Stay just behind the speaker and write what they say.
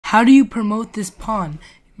How do you promote this pawn?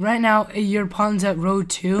 Right now, your pawn's at row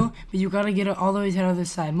 2, but you gotta get it all the way to the other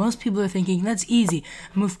side. Most people are thinking, that's easy.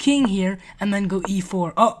 Move king here, and then go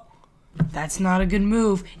e4. Oh, that's not a good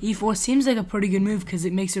move. e4 seems like a pretty good move because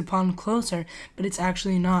it makes your pawn closer, but it's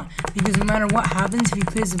actually not. Because no matter what happens, if he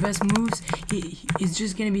plays the best moves, he's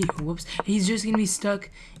just gonna be, he's just gonna be stuck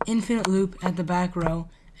infinite loop at the back row,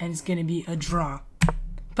 and it's gonna be a draw.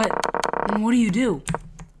 But then what do?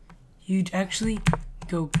 You'd actually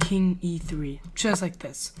go king e3, just like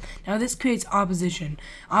this. Now this creates opposition.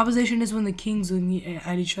 Opposition is when the kings look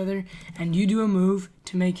at each other and you do a move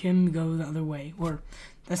to make him go the other way. Or,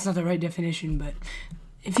 that's not the right definition, but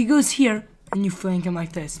if he goes here and you flank him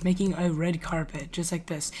like this, making a red carpet, just like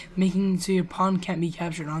this, making so your pawn can't be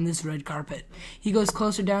captured on this red carpet. He goes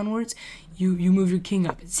closer downwards, you move your king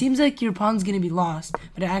up. It seems like your pawn's gonna be lost,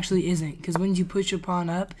 but it actually isn't, because when you push your pawn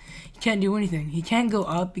up, he can't do anything. He can't go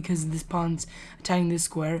up because this pawn's attacking this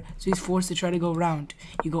square, so he's forced to try to go around.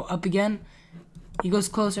 You go up again, he goes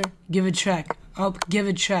closer, give a check. Up, give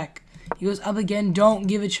a check. He goes up again, don't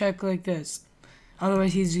give a check like this.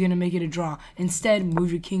 Otherwise, he's going to make it a draw. Instead,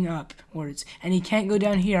 move your king upwards. And he can't go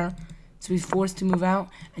down here, so he's forced to move out,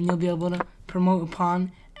 and you'll be able to promote a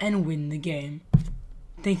pawn and win the game.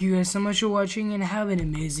 Thank you guys so much for watching, and have an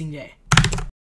amazing day.